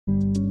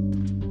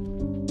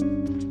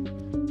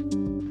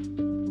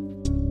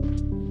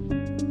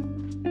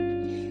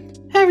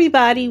Hi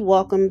everybody,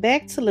 welcome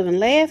back to Live and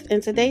Laugh,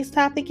 and today's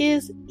topic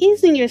is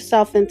easing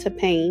yourself into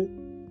pain.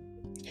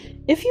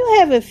 If you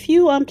have a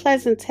few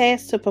unpleasant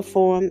tasks to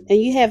perform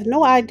and you have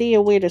no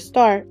idea where to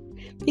start,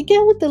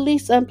 begin with the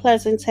least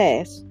unpleasant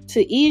task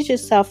to ease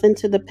yourself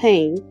into the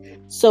pain,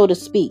 so to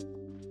speak.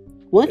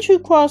 Once you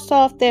cross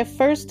off that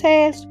first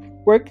task,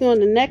 working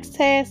on the next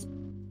task,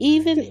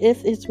 even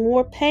if it's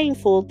more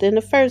painful than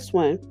the first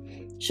one,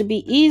 should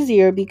be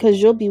easier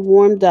because you'll be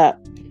warmed up,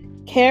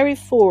 carried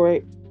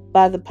forward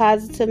by the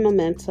positive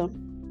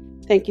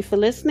momentum. Thank you for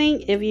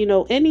listening. If you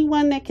know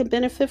anyone that can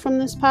benefit from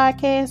this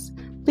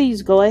podcast,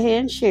 please go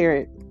ahead and share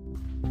it.